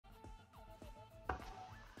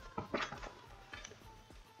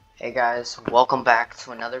Hey guys, welcome back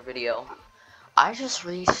to another video. I just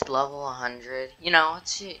reached level 100. You know,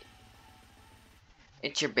 it's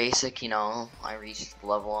your basic, I reached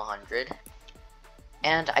level 100.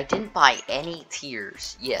 And I didn't buy any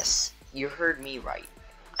tiers. Yes, you heard me right.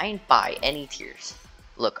 I didn't buy any tiers.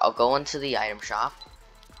 Look, I'll go into the item shop.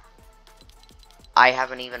 I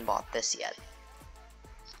haven't even bought this yet.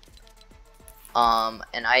 And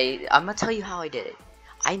I'm gonna tell you how I did it.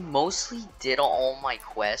 I mostly did all my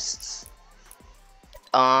quests.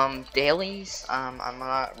 Dailies, I'm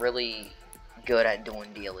not really good at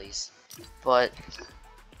doing dailies, but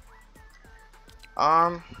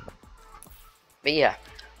yeah,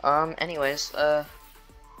 anyways,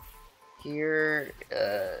 here,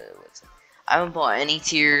 I haven't bought any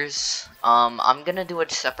tiers. I'm gonna do a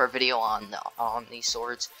separate video on these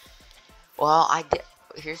swords. Well,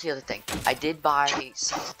 here's the other thing. I did buy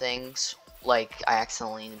some things, like I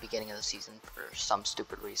accidentally in the beginning of the season for some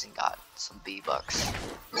stupid reason got some V-Bucks.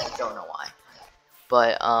 Don't know why.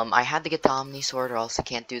 But I had to get the Omni Sword or else I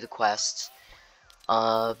can't do the quests.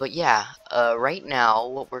 But yeah, right now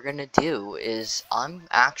what we're gonna do is I'm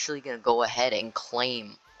actually gonna go ahead and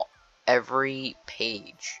claim every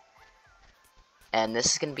page. And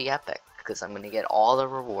this is gonna be epic because I'm gonna get all the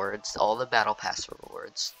rewards, all the Battle Pass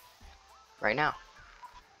rewards right now.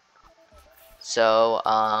 So,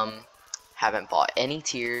 haven't bought any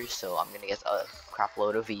tiers, so I'm gonna get a crap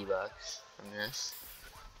load of V-Bucks from this.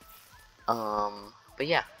 But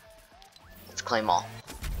yeah, let's claim all.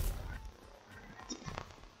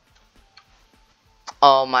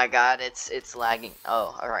 Oh my god, it's lagging.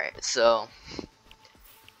 Oh, alright, so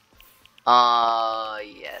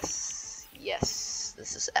yes,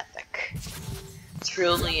 this is epic.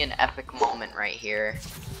 Truly an epic moment right here.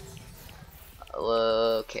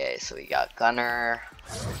 Okay, so we got Gunner,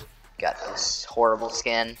 got this horrible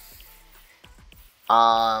skin.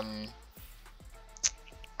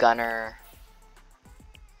 Gunner,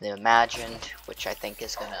 the Imagined, which I think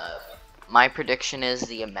is gonna. My prediction is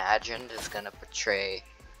the Imagined is gonna betray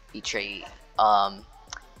the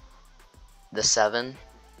 7.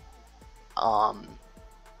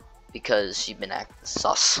 Because she's been acting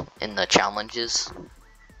sus in the challenges.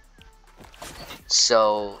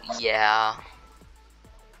 So yeah,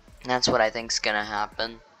 that's what I think's gonna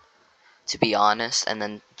happen, to be honest. And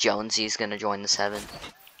then Jonesy's gonna join the 7.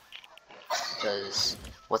 Because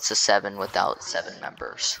what's the 7 without 7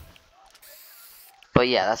 members? But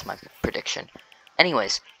yeah, that's my prediction.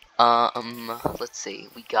 Anyways, let's see.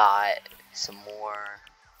 We got some more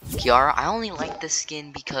Kiara. I only like this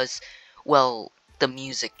skin because, well, the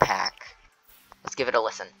music pack. Let's give it a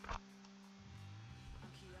listen.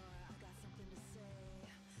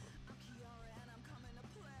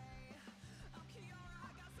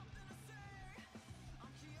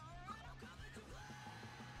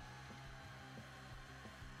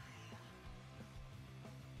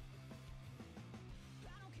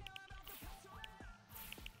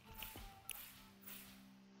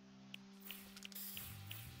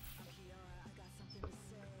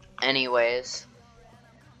 Anyways,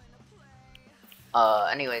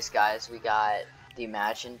 guys, we got the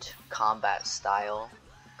Imagined Combat Style,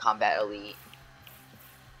 Combat Elite.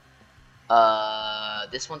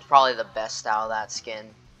 This one's probably the best style of that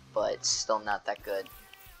skin, but it's still not that good.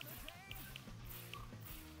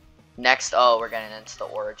 Next, we're getting into the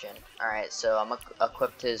Origin. Alright, so I'm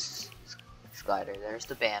equipped his glider. There's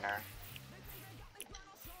the banner.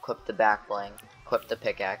 Equip the back bling. Equip the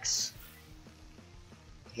pickaxe.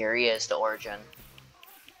 Here he is, the Origin.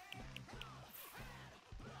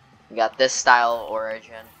 We got this style of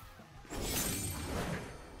Origin.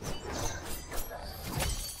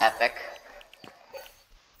 Epic.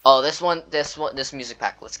 Oh, this music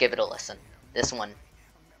pack. Let's give it a listen. This one,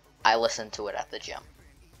 I listened to it at the gym.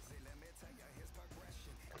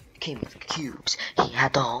 Came with the cubes. He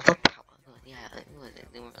had all the power. Yeah,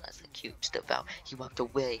 didn't realize the cubes devout. He walked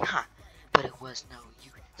away, but it was no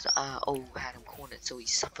use. Had him cornered, so he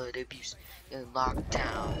suffered abuse. Locked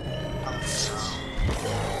down.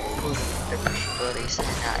 But he said,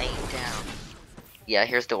 I ain't down. Yeah,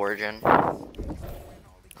 here's the Origin.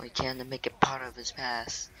 He can to make it part of his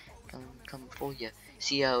past. Come for you.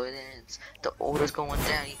 See how it ends. The order's going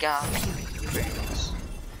down. You got friends.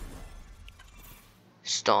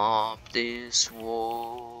 Stop this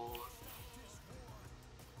war.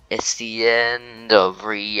 It's the end of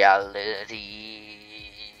reality.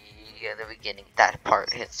 At the beginning, that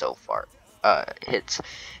part hits so far. Hits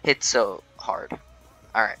so hard.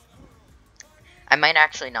 Alright. I might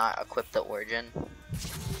actually not equip the Origin.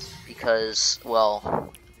 Because,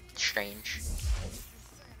 well, it's strange.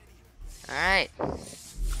 Alright.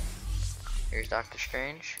 Here's Doctor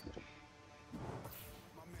Strange.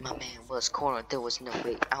 My man was cornered. There was no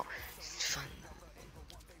way out.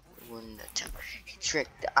 When the he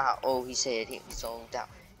tricked out. Oh, he said he sold out.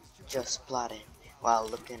 Just plotting while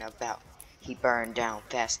looking about. He burned down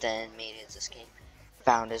faster and made his escape.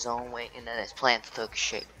 Found his own way, and then his plans took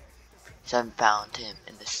shape. Sun found him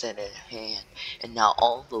in the center hand, and now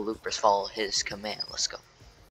all the loopers follow his command. Let's go.